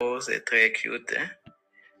c'est très cute. Hein?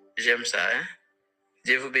 J'aime ça. Hein?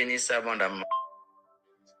 Dieu vous bénisse abondamment.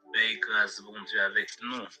 Et grâce bon Dieu avec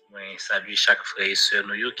nous. Moi, salue chaque frère et soeur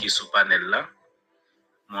nous qui sont panel là.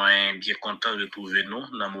 Moi, bien content de trouver nous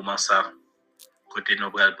dans le moment ça. Côté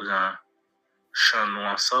nous bral prend chant nous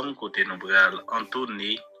ensemble, côté nous bral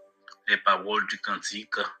entonner les paroles du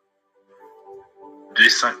cantique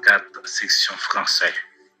 204 section français.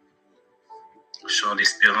 Chant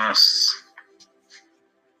d'espérance.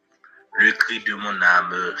 Le cri de mon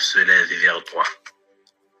âme se lève vers toi.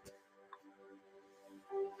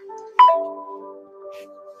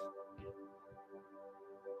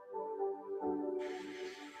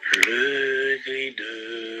 Le cri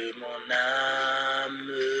de mon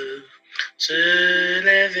âme se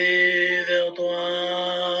lève vers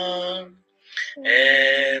toi.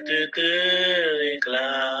 Elle te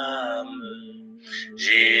réclame,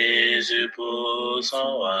 Jésus pour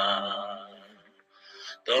son roi.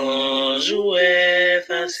 Ton jouet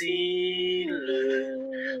facile,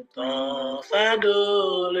 ton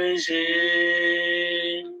fardeau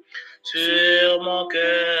léger, sur mon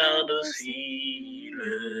cœur docile,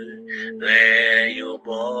 veille au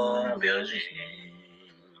bon berger.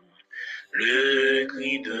 Le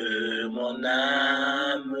cri de mon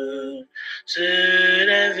âme se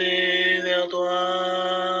lève vers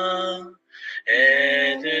toi,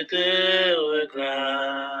 elle te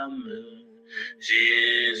réclame,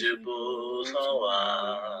 Jésus pour son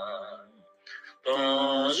roi.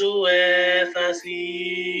 Ton jouet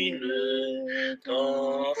facile,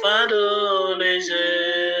 ton fardeau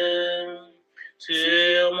léger,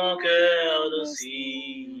 sur mon cœur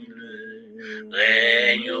docile,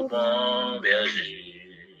 règne au bon berger.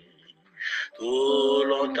 Tout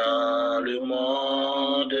longtemps le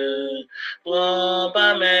monde prend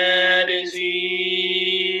pas mes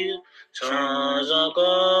désirs, changeant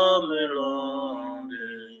comme l'onde,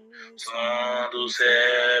 sans douce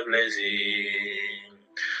plaisir.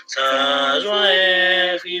 Sa joie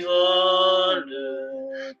est frivole,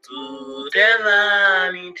 tout est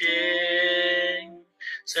vanité,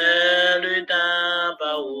 seule ta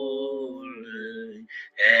parole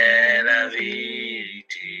est la vérité.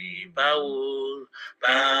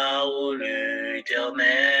 Parole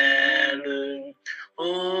éternelle,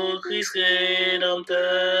 ô Christ rédempteur,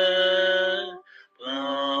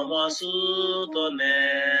 prends-moi sous ton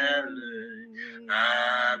aile,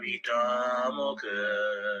 habitant mon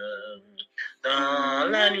cœur. Dans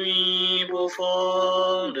la nuit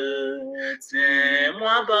profonde,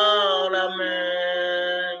 tiens-moi par la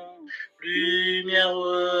main, lumière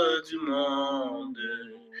du monde,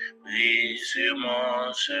 brille sur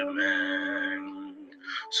mon chemin.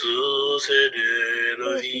 Source de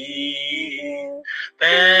l'eau vive,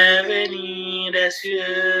 Père béni des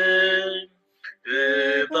cieux,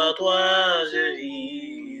 que par toi je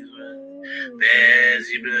vive,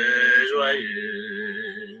 paisible,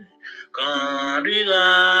 joyeux.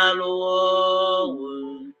 Conduira l'aurore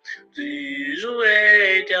du jour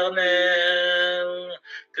éternel,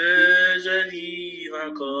 que je vive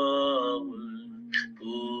encore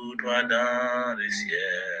pour toi dans le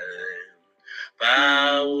ciel.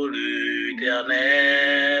 Parole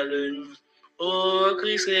éternelle, ô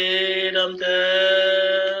Christ rédempteur,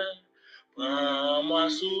 prends-moi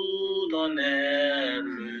sous ton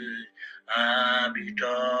aile,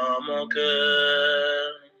 habitant mon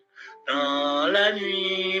cœur. Dans la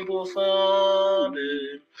nuit profonde,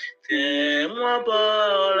 tiens-moi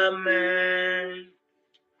par la main,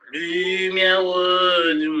 lumière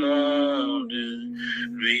du monde,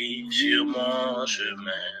 lui sur mon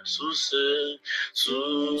chemin, source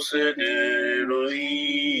de l'eau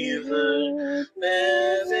vive,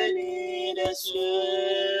 Père béni des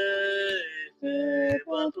cieux, que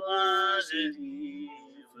par toi je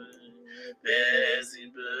vive,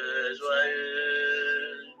 paisible,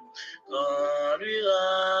 joyeux.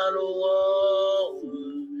 Conduira l'aurore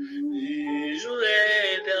du jour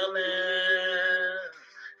éternel,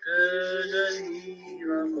 que je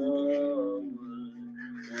vive encore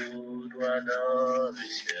pour toi dans le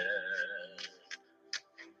ciel.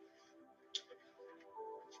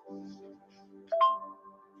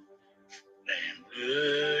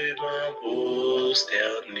 Humblement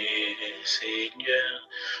prosterné, Seigneur,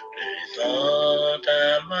 devant ta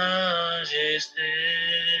majesté,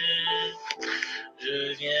 je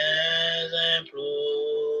viens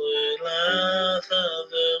implorer la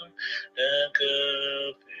faveur d'un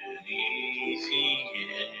cœur purifié.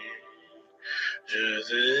 Je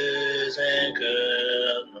veux un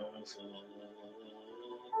cœur nouveau,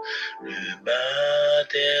 le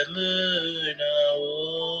baptême d'en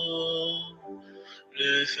haut,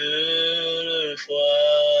 le feu, le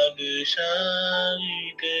foie de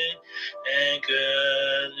charité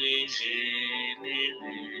cœur régénéré,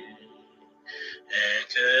 un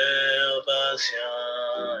cœur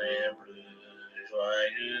patient et plus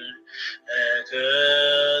joyeux, un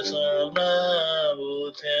cœur semblable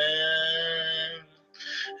au tien,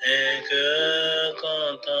 un cœur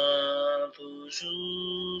content,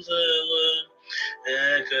 toujours heureux,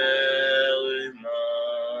 un cœur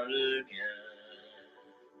humain le bien.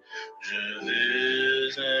 Je veux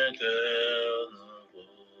un cœur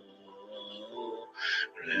nouveau,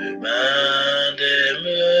 le baptême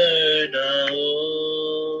d'en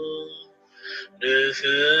haut, de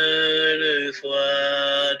feu, de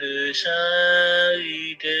foi, de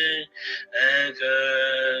charité, un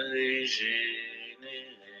cœur régénéré,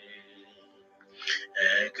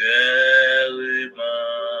 un cœur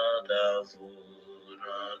humain ta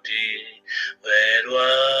volonté, prêt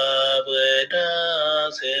droit, prêt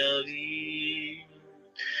à servir,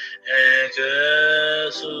 un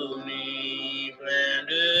cœur soumis, plein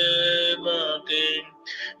de bonté,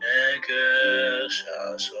 un cœur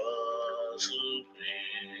chasseur soufflé.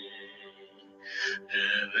 Je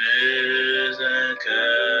veux un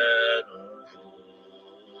cœur nouveau,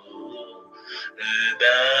 le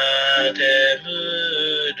baptême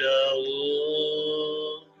d'en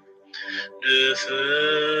haut, de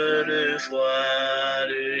feu, de foi,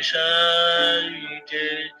 de charité,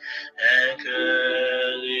 un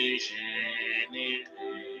cœur régénéré.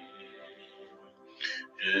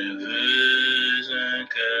 Je veux un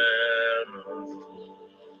cœur nouveau,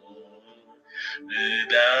 le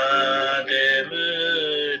baptême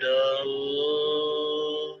d'en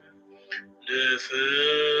haut, de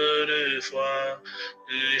feu, de foi,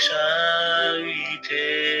 de charité,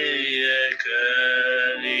 un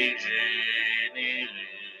cœur régénéré,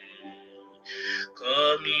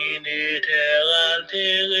 comme une terre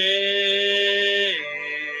altérée,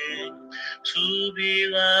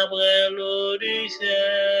 soupir après l'eau du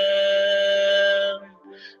ciel,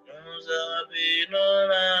 nous appelons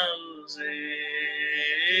la rosée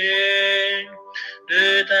de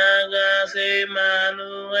ta grâce,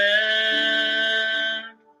 Emmanuel,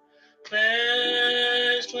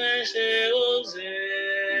 fraîche, fraîche et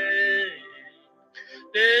rosée,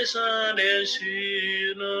 descendez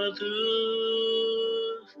sur nous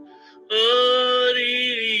tous, ô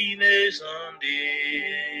divine descendez,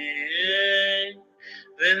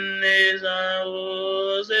 venez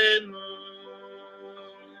arroser-nous,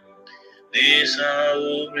 descends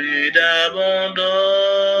au plus d'abondante,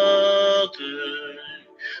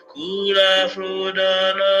 coule à flot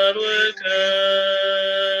dans notre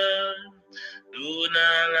cœur,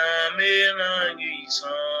 donnant la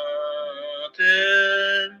mélanguissante,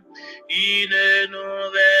 une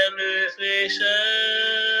nouvelle fraîcheur,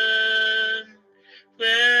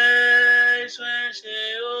 fraîche, fraîche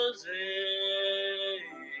et osée,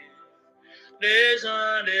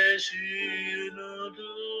 descendez sur nous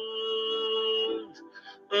tous,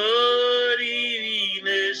 ô divine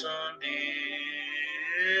descendez,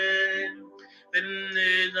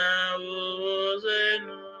 venez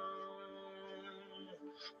arroser-nous,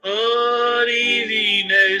 ô divine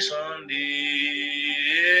descendez,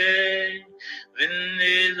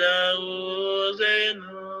 venez arroser-nous,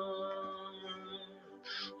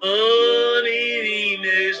 ô divine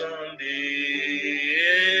descendez,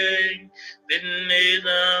 venez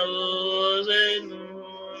arroser-nous,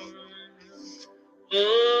 ô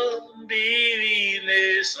divine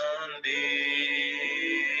descendez,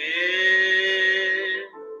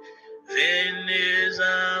 venez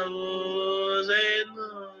arroser-nous.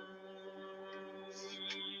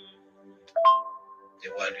 Les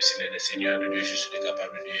rois du Seigneur, les seigneurs de Dieu, je suis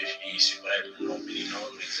capable de Dieu, et suprême, nous bénissons,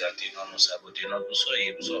 nous exaltons, nous sabotons, nous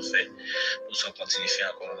soyez, nous en fait, nous sommes continués à faire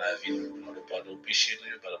encore la vie, nous demandons pardon au péché,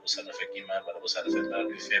 nous parlons pour ça, nous fait qui mal, parlons pour ça, nous fait mal,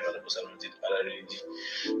 nous fait, parlons pour ça, nous dit, parlons, nous dit,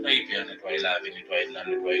 nous bien nettoyer la vie, nettoyer l'âme,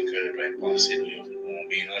 nettoyer le cœur, nettoyer pensée, nous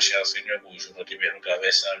bénissons, cher Seigneur, pour aujourd'hui, nous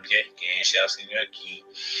traversons bien, qui est un cher Seigneur qui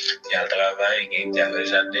a le travail, qui a le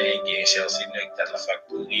jardin, qui est un cher Seigneur qui a la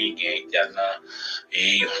factory, qui a la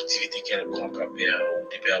activité quelconque, Père,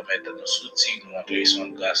 te permettre de nous soutenir, nous montrer son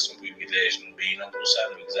grâce, son privilège, nous bénissons pour ça,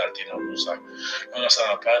 nous exaltons pour ça. Nous ne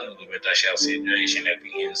savons pas, nous remettons à cher Seigneur, et Seigneur qui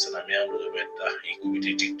est dans la mer, nous remettons à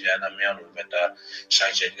comité dictateur dans la mer, nous remettons à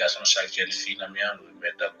chaque jeune garçon, chaque jeune fille dans la mer, nous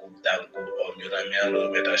remettons à coupe d'âme, coupe homme dans la mer, nous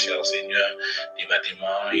remettons à cher Seigneur, des bâtiments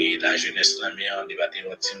effectivement, et la jeunesse, la mère, on débat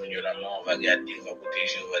on va garder, on va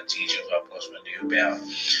protéger, on va diriger, on va prospérer, Père.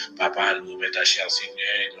 Papa, nous mettons à cher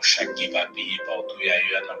Seigneur, nous chaque qui va payer partout, il y a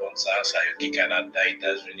eu un bon ça y est qui Canada,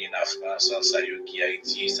 États-Unis, la France, ça y est qui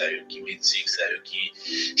Haïti, ça y est qui Mexique, ça y est qui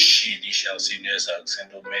Chili, cher Seigneur, ça y est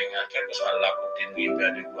Saint-Domingue, quel que soit là côté nous,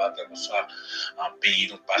 Père de gloire, quel que soit un pays,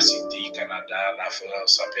 nous pas cité, Canada, la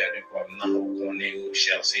France, Père de gloire, non, nous connaissons,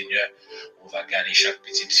 cher Seigneur, on va garder chaque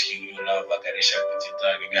petite fille là, on va garder chaque petit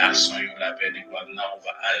garçon là, Père de gloire, non, on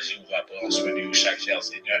va agir, on va prendre soin de chaque cher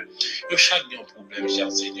Seigneur. Chaque problème,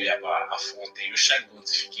 cher Seigneur, il y a pas à affronter. Chaque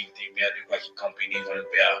difficulté, Père de gloire qui campe devant le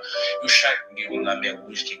Père. Chaque la mer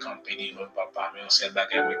rouge qui campe devant le Papa, mais on sait pas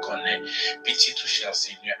qu'elle connaît. Petit tout, cher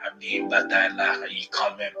Seigneur, a des batailles là, il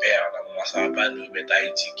quand même Père. Dans le moment, ça va pas nous mettre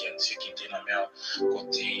Haïti qui a une difficulté dans la mer.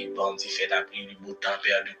 Côté bandit fait la pluie du beau temps,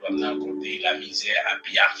 Père de gloire, côté la misère a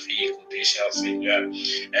bien fait, côté cher Seigneur,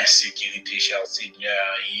 insécurité, cher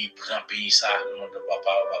Seigneur, il prend pays ça, non de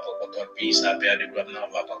Papa, on va pas contrôler le pays ça, Père de gloire,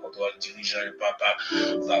 on va pas contrôler le dirigeant, Papa,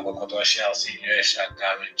 on va pas contrôler cher Seigneur, chaque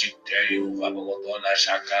réducteur, on va pas contrôler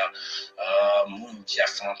chaque monde qui a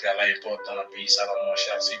fait un travail important dans le pays ça, mon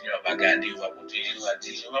cher Seigneur, on va garder, on va protéger, on va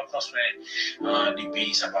diriger, on va prospérer des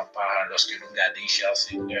pays ça va pas, lorsque nous gardons, cher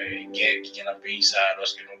Seigneur, guerre qui est dans le pays ça,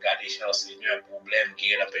 lorsque nous gardons, cher Seigneur, problème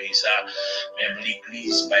qui est dans le pays ça, même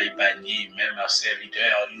l'église pas épargnée, même un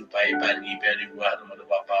serviteur, il pas épargné, Père de gloire, nous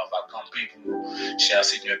Papa, on va camper pour nous, cher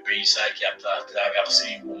Seigneur, pays ça qui a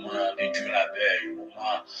traversé un moment de Dieu la paix, un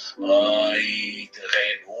moment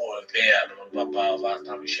très lourd, Père, notre Papa, on va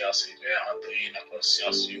attendre, cher Seigneur, entrer dans la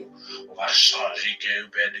conscience, on va changer que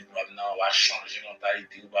Père de gloire, on va changer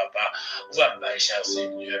mentalité, Papa, on va bailler, cher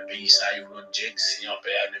Seigneur, pays ça, il y a une objection,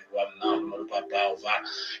 Père de gloire, notre Papa, on va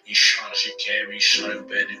changer que, changer,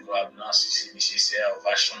 Père de gloire, si c'est nécessaire, on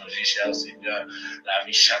va changer, cher Seigneur, la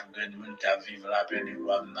vie chaque monde qui a vivre la Père de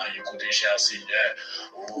gloire, écoutez, cher Seigneur,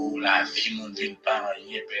 oh, la vie, mon Dieu, pas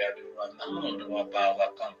rien, Père de gloire, non, on ne doit pas, on va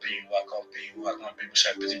camper pour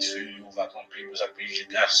chaque petite fille, on va camper pour chaque petit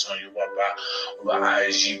garçon, on va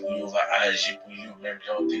agir pour vous, même si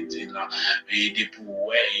on te dit là, et pour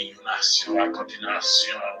ouais, une nation, à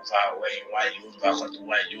continuation, on va ouais, royaume, on va contre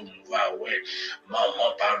royaume, on va ouais,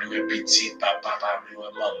 maman parle de petit, papa parle de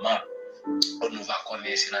maman. On nous va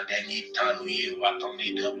connaître dans le dernier temps, nous va attendre de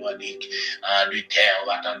terre, on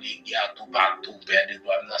va attendre des guerres tout partout, Père de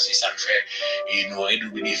gloire, c'est ça que fait, et nous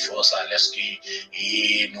redoubler des forces à l'est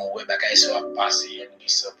et nous, ouais, bagaille ça va passer, on dit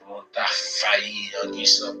ça pour longtemps, failli, on dit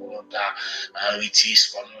ça pour longtemps, retirer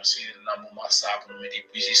espoir, nous, c'est dans le moment ça, pour nous mettre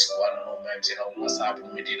plus espoir, nous-mêmes, c'est dans le moment ça, pour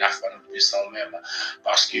nous mettre la foi, nous, plus en même,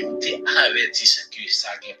 parce que nous t'es averti ce que ça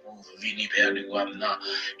vient pour venir, Père de gloire,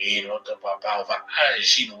 et notre Papa, on va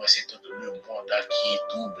agir, nous, c'est tout le monde qui est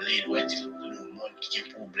doublé, doit être le monde qui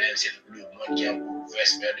est problème, c'est le monde qui a un mauvais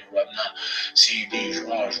Père de gloire. C'est des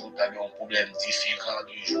jours en jour, tu as un problème différent,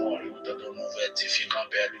 des jours en jour, tu as des mauvais différents,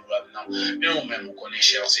 Père de gloire. Mais nous même nous connaissons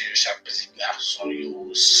chercher chaque petit garçon,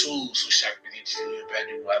 sous chaque petite fille, Père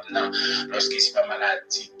de gloire. Lorsque c'est pas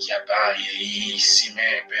maladie qui apparaît, ici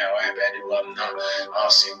même, Père de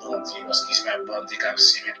gloire, c'est bon, lorsque c'est pas bandit comme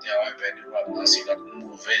si, Père de gloire, c'est la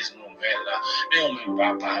mauvaise nouvelle. Mais on ne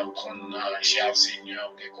va pas prendre, cher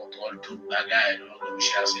Seigneur, qui contrôle toute bagaille,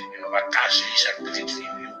 cher Seigneur, on va cacher chaque petite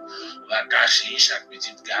fille, on va cacher chaque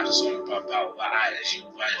petit garçon, Papa, on va agir,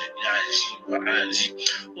 on va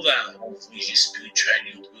ouvrir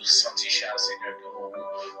spirituel, pour sentir, cher Seigneur, que nous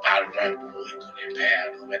parlons pour retourner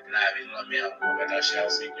Père, nous mettre la vie dans la mer, nous mettre la cher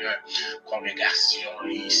Seigneur, congrégation,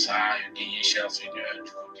 et ça, gagner, cher Seigneur,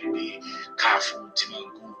 du côté des Carrefour,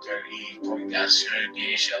 Timangou, congrégation,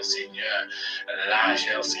 gagner, cher Seigneur, là,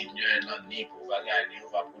 cher Seigneur, l'année pour va garder,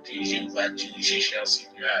 on va protéger, on va diriger, cher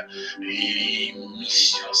Seigneur, et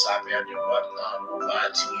mission, ça, Père de gloire, on va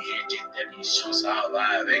diriger des missions, ça va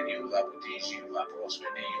avec, on va protéger, on va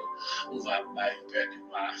prospérer, on va bailler, Père de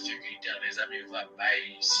gloire, la sécurité des amis, on va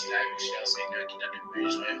bailler, si là, cher Seigneur, qui a des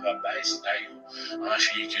besoins, on va bailler, si là,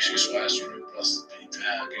 que ce soit sur le plan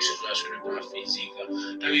spirituel, que ce soit sur le plan physique, la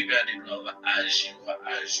Père de gloire, on va agir,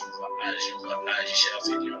 cher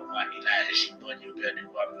Seigneur, on va élargir, bon, Père de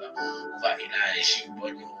gloire, on va élargir, bon,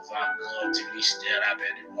 on va grandir le ministère, la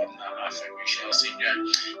Père de gloire, afin que, cher Seigneur,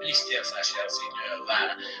 ministère, ça, cher Seigneur,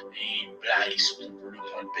 va et blayer sur le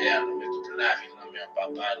monde, Père, nous mettons toute la vie, nous mettons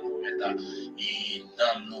Papa, nous mettons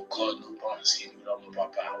dans nos corps, nos pensées, nous dans nos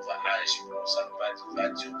Papa, on va agir, ça nous va dire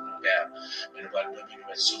pour nous, Père, mais nous va nous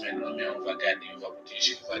mettre soumettre, mais on va garder, on va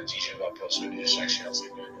protéger, on va diriger, on va poursuivre chaque cher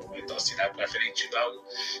Seigneur, nous mettons, c'est la préférée que tu vas,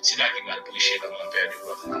 c'est là qu'il va prêcher dans mon Père de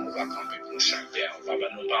gloire, on va camper pour chaque Père, on va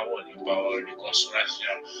avoir nos paroles, une parole de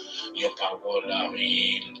consolation, une parole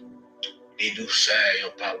et douceur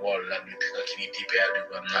et parole, la tranquillité, Père de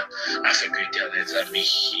bonheur, afin que l'éternel ami,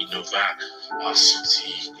 il nous va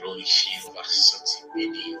sortir glorifié, on va sortir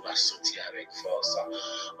béni, on va sortir avec force,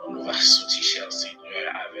 on va sortir, cher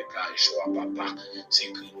Seigneur, avec la joie, papa.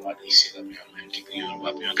 C'est que nous adresser la même qui prie, on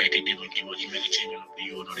va prier en qualité de qui mérite, nous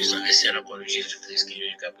prions, nous les adresser à la parole de Jésus-Christ qui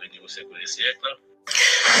est capable de au siècle des siècles.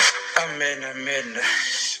 Amen, amen.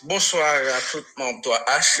 Bonsoir à tout le monde, toi,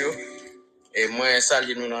 H. Et moi,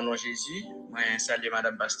 salue nous dans nom Jésus. Moi, salue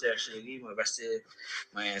Madame Pasteur chérie. Moi,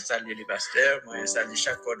 salue le pasteur. Moi, salue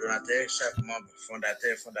chaque coordonnateur, chaque membre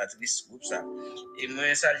fondateur, fondatrice groupe ça. Et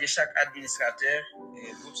moi, salue chaque administrateur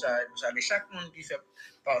et groupe ça. Moi, salue chaque monde qui fait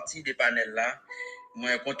partie des panels là.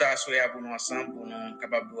 Moi, content à soyez pour nous ensemble, pour nous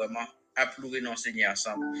capables vraiment applaudir nos Seigneur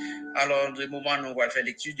ensemble. Alors, de moment, nous allons faire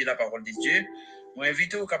lecture de la parole de Dieu. Moi,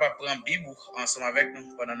 invite vous capable prendre la Bible ensemble avec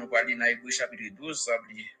nous pendant nous parler dans Hébreux chapitre 12,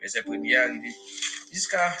 verset 1er arrivé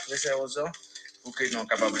jusqu'à verset 11 pour que nous soyons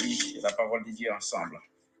capables de lire la parole de Dieu ensemble.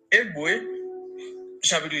 Hébreux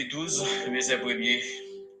chapitre 12, verset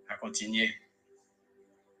 1er à continuer.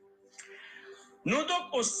 Nous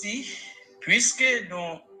donc aussi, puisque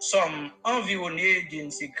nous sommes environnés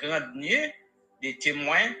d'une si grande nuée de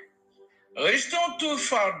témoins, rejetons tout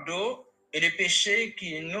fardeau et les péchés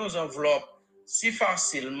qui nous enveloppent si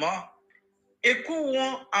facilement et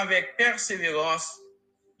courons avec persévérance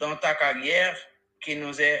dans ta carrière qui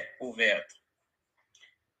nous est ouverte.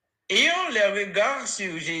 Ayons les regards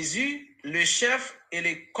sur Jésus, le chef et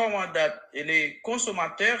les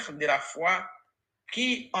consommateurs de la foi,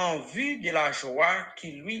 qui, en vue de la joie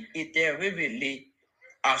qui lui était révélée,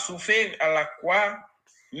 a souffert à la croix,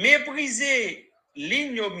 méprisé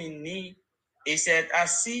l'ignominie et s'est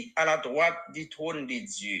assis à la droite du trône de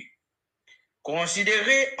Dieu.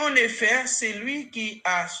 Considérez en effet celui qui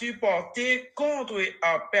a supporté contre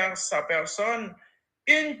sa personne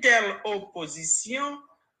une telle opposition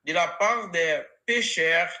de la part des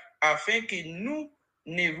pécheurs, afin que nous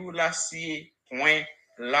ne vous lassiez point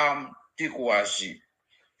l'âme découragée.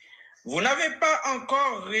 Vous n'avez pas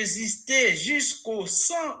encore résisté jusqu'au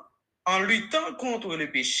sang en luttant contre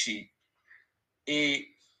le péché, et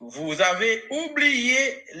vous avez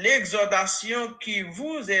oublié l'exhortation qui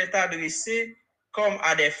vous est adressée comme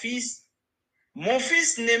à des fils. Mon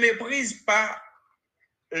fils, ne méprise pas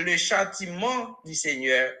le châtiment du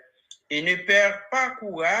Seigneur et ne perds pas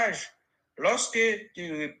courage lorsque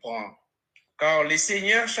tu reprends, car le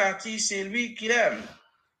Seigneur châtie celui qu'il aime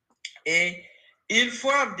et il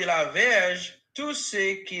frappe de la verge tous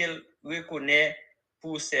ceux qu'il reconnaît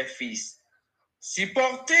pour ses fils.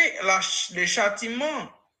 Supporter le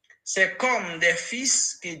châtiment, c'est comme des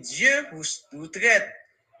fils que Dieu vous traite,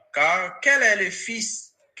 car quel est le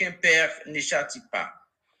fils qu'un père ne châtie pas?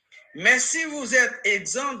 Mais si vous êtes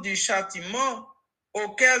exempt du châtiment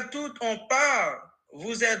auquel tout on part,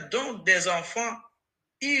 vous êtes donc des enfants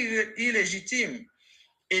illégitimes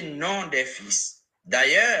et non des fils.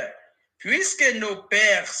 D'ailleurs, puisque nos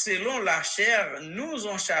pères, selon la chair, nous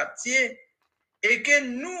ont châtiés, et que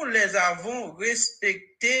nous les avons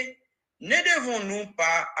respectés, ne devons-nous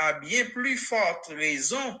pas, à bien plus forte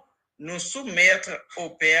raison, nous soumettre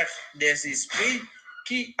au Père des esprits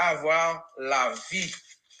qui avoir la vie?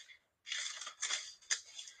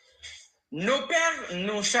 Nos pères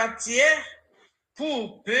nous châtiaient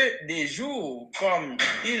pour peu de jours, comme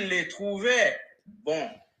ils les trouvaient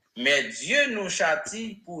bons, mais Dieu nous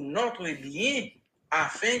châtie pour notre bien,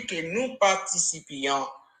 afin que nous participions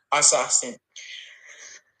à sa sainteté.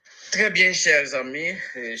 Très bien, chers amis,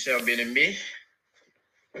 chers bien-aimés,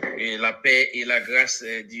 et la paix et la grâce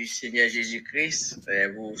du Seigneur Jésus-Christ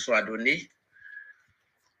vous soient données.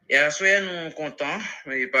 Et à ce moment, nous sommes contents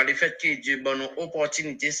par le fait que Dieu donne nous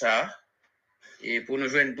opportunité ça, et pour nous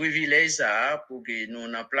jouer un privilège ça, pour que nous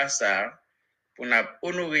n'ayons place ça, pour nous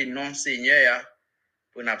honorer non Seigneur,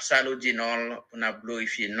 pour nous saluer non, pour nous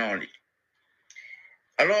glorifier non.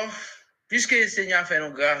 Alors, puisque le Seigneur fait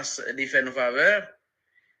nos grâces, il fait nos faveurs,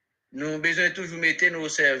 nous avons besoin de toujours mettre nos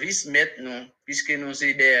services maintenant, puisque nous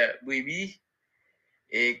sommes des brebis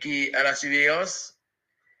et qui à la surveillance,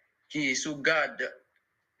 qui sous garde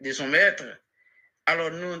de son maître. Alors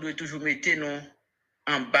nous devons toujours mettre nous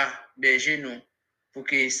en bas berger nous pour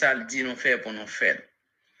que ça le dit nous faire pour nous faire.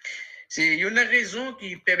 C'est une raison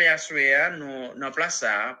qui permet à soi nous en place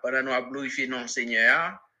ça pendant nous glorifier notre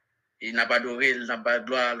Seigneur et n'a pas adoré, n'a pas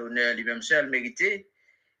gloire, l'honneur lui-même seul mérité.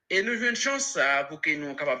 Et nous avons une chance ça pour que nous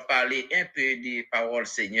soyons capables de parler un peu des paroles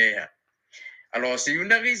Seigneur. Alors, c'est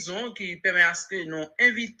une raison qui permet à ce que nous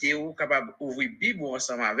invitions ou capables d'ouvrir la Bible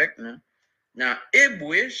ensemble avec nous dans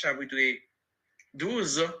Hébreux chapitre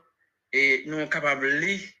 12 et nous sommes capables de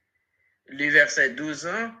lire le verset 12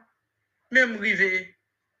 même arriver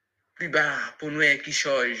plus bas pour nous qui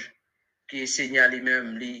change, qui Seigneur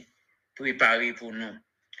lui-même lui préparé pour nous.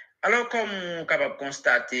 Alors, comme on est capable de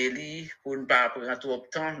constater, pour ne pas prendre trop de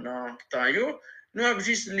temps dans le temps, nous avons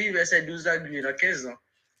juste lu verset 12 à 15 ans,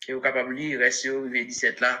 et vous êtes capable de lire verset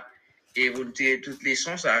 17 là, et vous tirez toutes les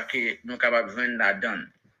leçons que nous sommes capables de vendre là-dedans.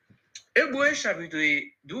 Hébreux chapitre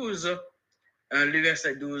 12, le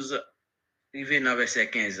verset 12, arrivé dans verset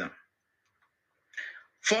 15 ans.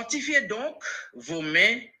 Fortifiez donc vos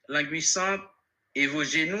mains languissantes et vos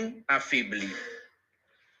genoux affaiblis.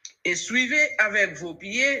 Et suivez avec vos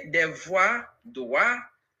pieds des voies droites,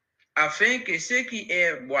 afin que ce qui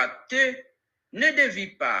est boiteux ne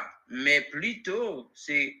dévie pas, mais plutôt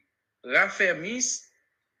se raffermisse.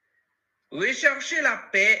 Recherchez la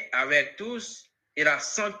paix avec tous et la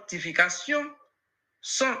sanctification,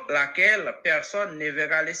 sans laquelle personne ne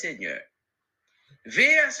verra le Seigneur.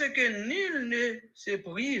 Veillez à ce que nul ne se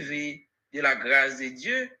prive de la grâce de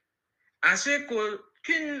Dieu, à ce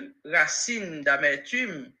qu'aucune racine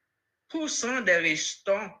d'amertume poussant des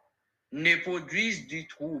rejetons ne produise du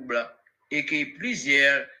trouble et que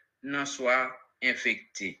plusieurs n'en soient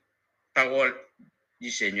infectés. Parole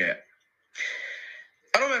du Seigneur.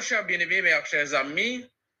 Alors, mes chers bien-aimés, mes chers amis,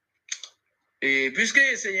 et puisque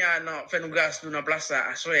le Seigneur fait nous grâce, nous en place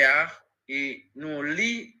à Soya, et nous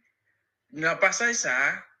lit dans le passage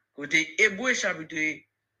ça, côté Hébreux chapitre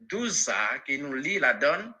 12, ça, qui nous lit la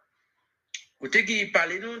donne, côté qui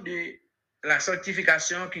parle nous de la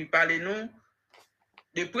sanctification, qui parle nous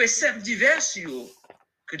de préceptes divers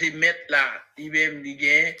que de mettre là, lui-même,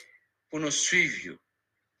 pour nous suivre.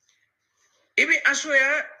 Et bien, à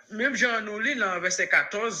Soya, même Jean nous lit dans le verset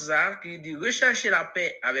 14, ça, qui dit rechercher la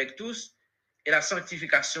paix avec tous et la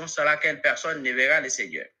sanctification sans laquelle personne ne verra le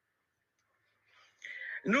Seigneur.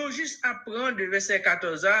 Nous juste apprendre le verset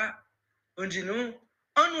 14, on dit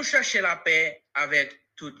on nous cherche la paix avec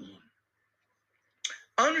tout le monde.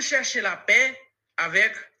 On nous cherche la paix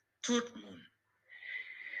avec tout le monde.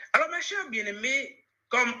 Alors, mes chers bien-aimés,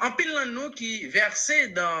 comme en pile de nous qui versé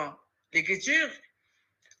dans l'Écriture,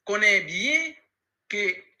 connaît bien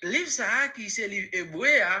que livre ça, qui c'est livre hébreu,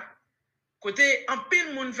 côté en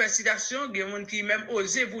pile monde fait citation, il y a des gens qui même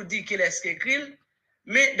osé vous dire qu'il est écrit,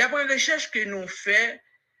 mais d'après les recherches que nous faisons,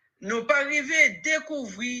 nous pas arrivé à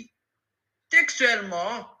découvrir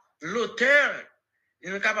textuellement l'auteur,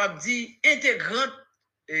 nous sommes capables de dire intégrant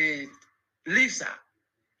livre ça.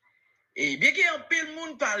 Et bien qu'il y ait un peu de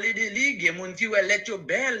monde parler de lui, il y a des gens qui ont lettre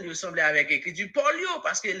belle, ils semblent avec écriture Paul,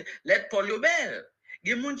 parce que lettre Paul est belle.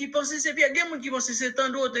 Il y a des gens qui pensent que c'est bien, il y a des gens qui pensent que c'est tant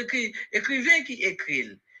d'autres écrivains qui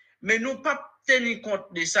écrivent. Mais nous ne pas tenir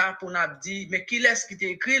compte de ça pour nous dire, mais qui est-ce qui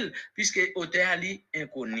t'écrit, puisque l'auteur est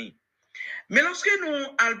inconnu. Mais lorsque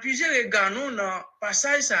nous allons plusieurs regards dans le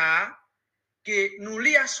passage ça, que nous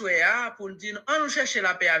lisons à Soya pour nous dire, on nous cherche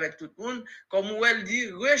la paix avec tout le monde, comme elle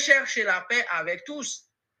dit, rechercher la paix avec tous.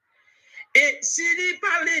 Et s'il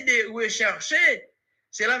parlait de rechercher,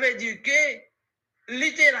 cela veut dire que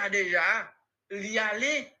l'était là déjà, l'y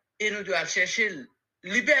aller et nous devons chercher.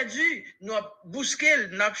 L'y perdu, nous busquer,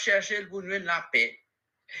 nous chercher pour nous la paix.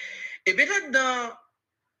 Et peut-être dans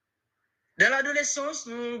l'adolescence,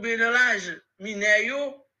 nous dans l'âge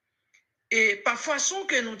mineur, et parfois façon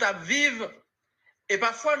que nous vivons, et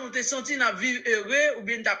parfois nous te senti à vivre heureux, ou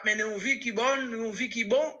bien nous mené une vie qui bonne, une vie qui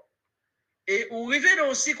bonne. Et ou arriver dans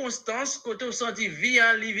une circonstance, quand on senti vie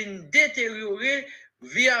à vient détériorer,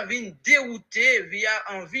 vie à vient dérouter, vie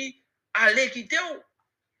à envie aller quitter.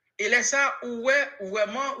 Et là, ça, ou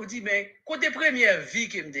vraiment, on dit, mais côté première vie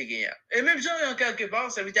qui me dégaine. Et même Jean, quelque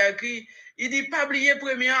part, ça veut dire écrit, il dit, pas oublier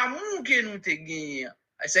premier amour que nous te gagnons.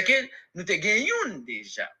 C'est que nous te gagnons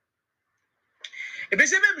déjà. Et bien,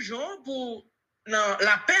 c'est même Jean, pour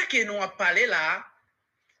la paix que nous avons parlé là,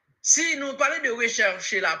 si nous parlons de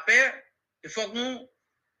rechercher la paix, il faut que nous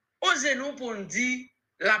osons pour nous dire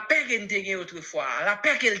la paix qu'elle était gagnée autrefois, la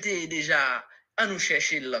paix qu'elle était déjà à nous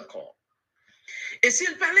chercher encore. Et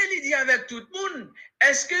s'il parlait, il dit avec tout le monde,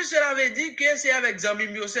 est-ce que cela veut dire que c'est avec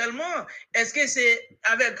amis seulement? Est-ce que c'est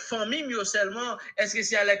avec famille seulement? Est-ce que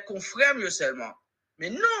c'est avec confrères seulement? Mais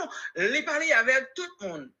non, il parlait avec tout le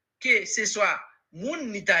monde, que ce soit mon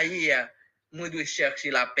nitaïe, moi de chercher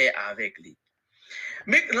la paix avec lui.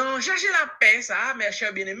 Mais on cherche la paix, ça, mes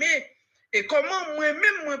chers bien-aimés, et comment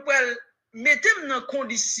moi-même, moi, pour mettre dans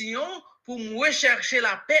condition pour me rechercher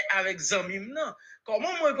la paix avec Zamim,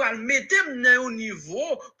 comment moi, pour mettre dans un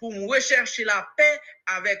niveau pour me rechercher la paix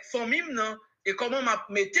avec famille, et comment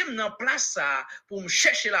me mettre dans place ça pour me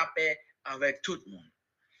chercher la paix avec tout le monde.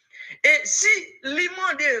 Et si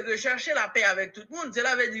l'immense de rechercher la paix avec tout le monde,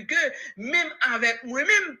 cela veut dire que même avec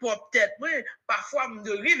moi-même, peut-être, parfois,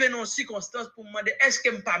 je arrive dans une circonstance pour me demander est-ce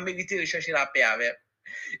que je ne pas mériter de rechercher la paix avec.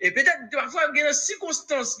 Et peut-être parfois, il y a des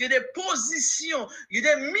circonstances, il y a des positions, il y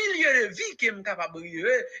a des milieux de vie que je suis capable de vivre.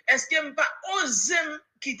 Est-ce que je ne pas oser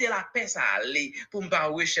quitter la paix, ça aller, pour ne pas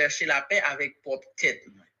rechercher la paix avec propre tête?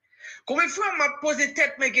 Combien de fois m'a posé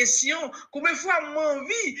tête mes questions, combien de fois m'a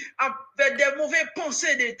envie à faire des mauvaises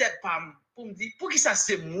pensées de tête pour me dire, pour qui ça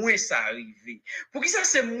c'est moi ça arrivé? Pour qui ça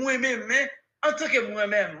c'est moi-même, en tant que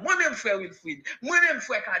moi-même frère Wilfried, moi-même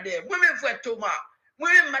frère Kader, moi-même frère Thomas,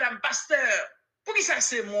 moi-même madame Pasteur, pour qui ça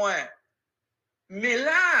c'est moi? Mais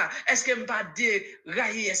là, est-ce que je ne pas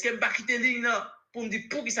dérailler, est-ce que je ne pas quitter ligne pour me dire,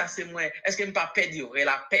 pour qui ça c'est moi? Est-ce que je ne pas perdre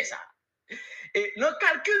la paix ça? Et le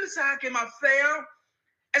calcul ça que m'a fait,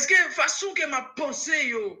 est-ce que la façon que m'a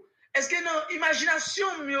pensé, est-ce que dans l'imagination,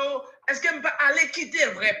 est-ce que je peux aller quitter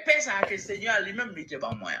vrai paix ça que le Seigneur lui-même mettait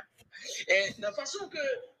par moi? Et de la façon que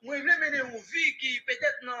moi, je mener une vie qui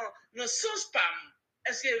peut-être dans le sens pas,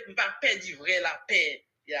 est-ce que je ne peux pas perdre vrai la paix?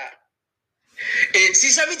 Et si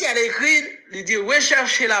ça veut dire écrit, il dit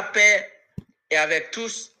rechercher la paix et avec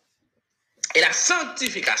tous et la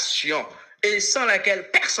sanctification et sans laquelle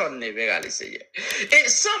personne ne verra le Seigneur. Et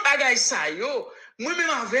sans bagaille ça, moi-même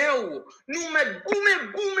avec vous, nous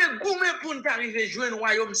mettons goumé pour nous arriver à jouer le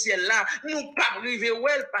royaume ciel là, nous pas arriver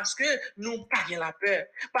parce que nous pas la peur,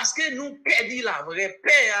 parce que nous perdons la vraie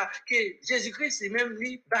paix que Jésus-Christ est même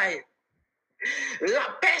lui bail.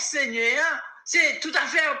 La paix Seigneur, c'est tout à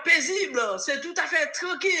fait paisible, c'est tout à fait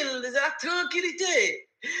tranquille, c'est la tranquillité.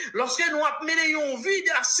 Lorsque nous menons une vie de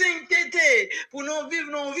la sainteté, pour nous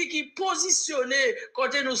vivre une vie qui est positionnée,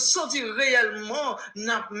 quand nous sentons réellement,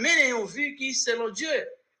 nous menons une vie qui est selon Dieu.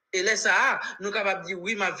 Et là, ça, nous sommes capables de dire,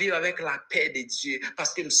 oui, ma vie avec la paix de Dieu.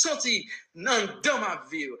 Parce que je me sens dans ma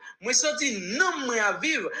vie. Je me sens non moi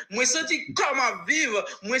vivre. Je me sens comment vivre.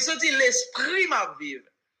 Je me sens l'esprit ma vivre.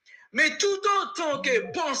 Mais tout autant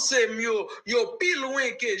que penser mieux, yo plus loin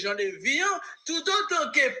que j'en ai vu, tout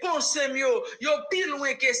autant que penser mieux, yo plus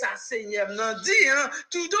loin que ça Seigneur n'a dit,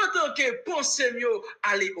 tout autant que penser mieux,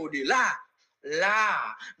 aller au-delà.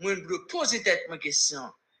 Là, moi, je me pose tête ma question.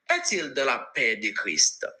 Est-il de la paix de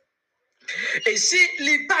Christ? Et si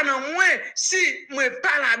il pas dans moi, si moi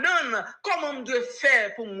pas la donne, comment je dois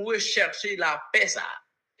faire pour me rechercher la paix ça?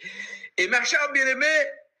 Et ma chère bien-aimée,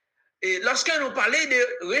 et lorsque nous parlons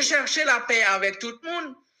de rechercher la paix avec tout le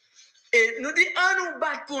monde, et nous disons, nous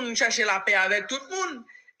battons pour nous chercher la paix avec tout le monde,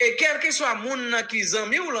 et quel que soit le monde qui est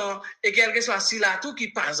en là, et quel que soit si la tout qui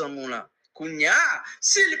passe en là. Kounya,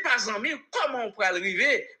 s'il n'est pas en comment on peut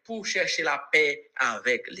arriver pour chercher la paix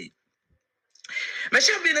avec lui? Mes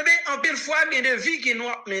chers bien-aimés, en pile fois, il y a des vies qui nous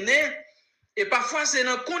menent. Et parfois, c'est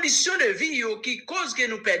dans conditions de vie qui cause que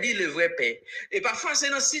nous perdons le vrai paix. Et parfois, c'est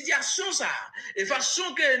dans situation ça. Et façon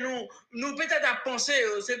que nous peut-être à penser,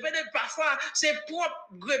 c'est peut-être parfois, c'est propre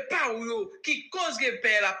repas qui cause que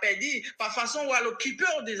paix la perdu, par façon où l'occuper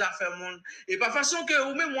des affaires monde. Et par façon que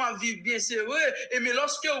vous même moi vivre bien, c'est vrai. Et mais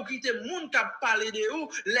lorsque vous quittez le monde qui a parlé de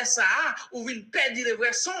vous, laisse ça, vous venez perdre le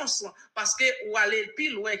vrai sens. Parce que vous allez plus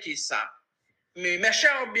loin que ça. Mais mes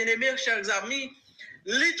chers bien-aimés, chers amis,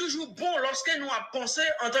 il est toujours bon lorsque nous avons pensé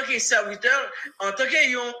en tant que serviteur, en tant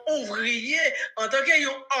qu'ouvrier, en tant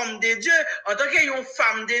qu'homme de Dieu, en tant que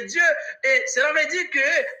femme de Dieu. Et cela veut dire que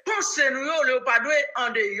pensez-nous le pas en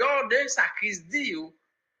dehors de sa crise dit.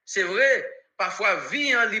 C'est vrai, parfois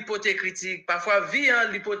vie en l'hypothèse critique, parfois vie en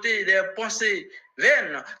l'hypothèse des pensées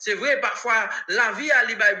vaines. C'est vrai, parfois la vie à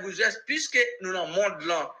l'ibaibougesse puisque nous dans le monde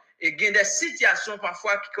là. Et il y a des situations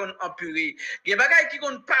parfois qui sont empurées. Il y a des choses qui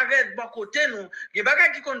sont paraître de bon côté nous. Il y a des choses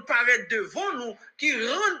qui sont paraître devant nous, qui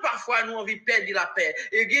rendent parfois nous envie de perdre la paix.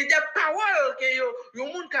 Et il y a des paroles que le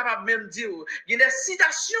monde est capable même dire. Il y a des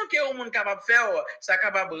citations que le monde est capable de faire. Ça est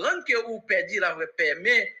capable de rendre que vous perdez la vraie paix.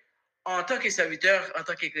 Mais en tant que serviteur, en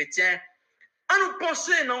tant que chrétien, on nous pense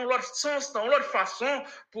dans l'autre sens, dans l'autre façon,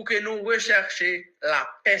 pour que nous recherchions la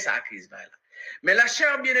paix à la crise. Mais la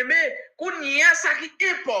chère bien-aimée, qu'on y a ça qui est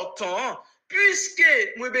important, puisque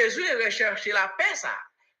nous avons besoin de rechercher la paix, ça.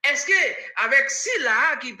 Est-ce que avec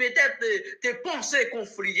cela qui peut-être te penser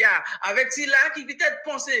conflit, avec cela qui peut-être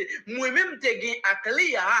penser moi-même te gain à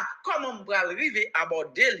clé, comment je vais arriver à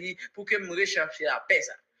aborder lui pour que je recherche la paix,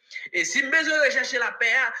 ça. Et si je besoin rechercher la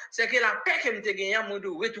paix, c'est que la paix que je gagne, je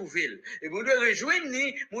dois retrouver. Et je dois rejoindre,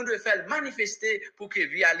 je dois faire manifester pour que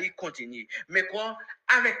la vie continue. Mais quoi,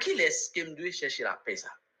 avec qui est-ce que je dois chercher la paix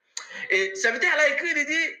ça? Et ça veut dire, elle a écrit, il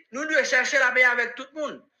dit, nous devons chercher la paix avec tout le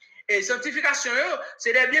monde. Et sanctification,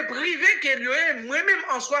 c'est des biens privés que moi-même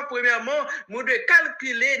en soi, premièrement, je dois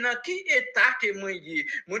calculer dans qui état que moi y.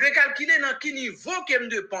 Je dois calculer dans qui niveau que je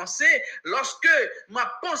dois penser. Lorsque ma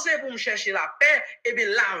pensée pour me chercher la paix, eh bien,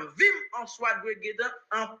 la vie en soi doit être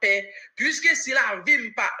en paix. Puisque si la vie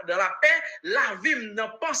n'est pas dans la paix, la vie n'a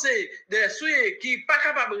pensée des souhaits qui n'est pas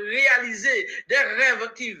capable de réaliser, des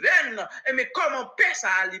rêves qui viennent, eh bien, comment paix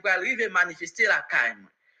ça arrive à manifester la calme.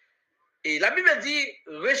 Et la Bible dit,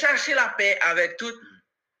 recherchez la paix avec tout.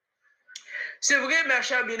 C'est vrai, mes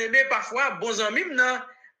chers bien-aimés, parfois, bons amis,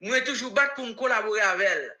 moi toujours battre pour me collaborer avec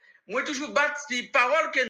elle. Moi toujours battre les paroles que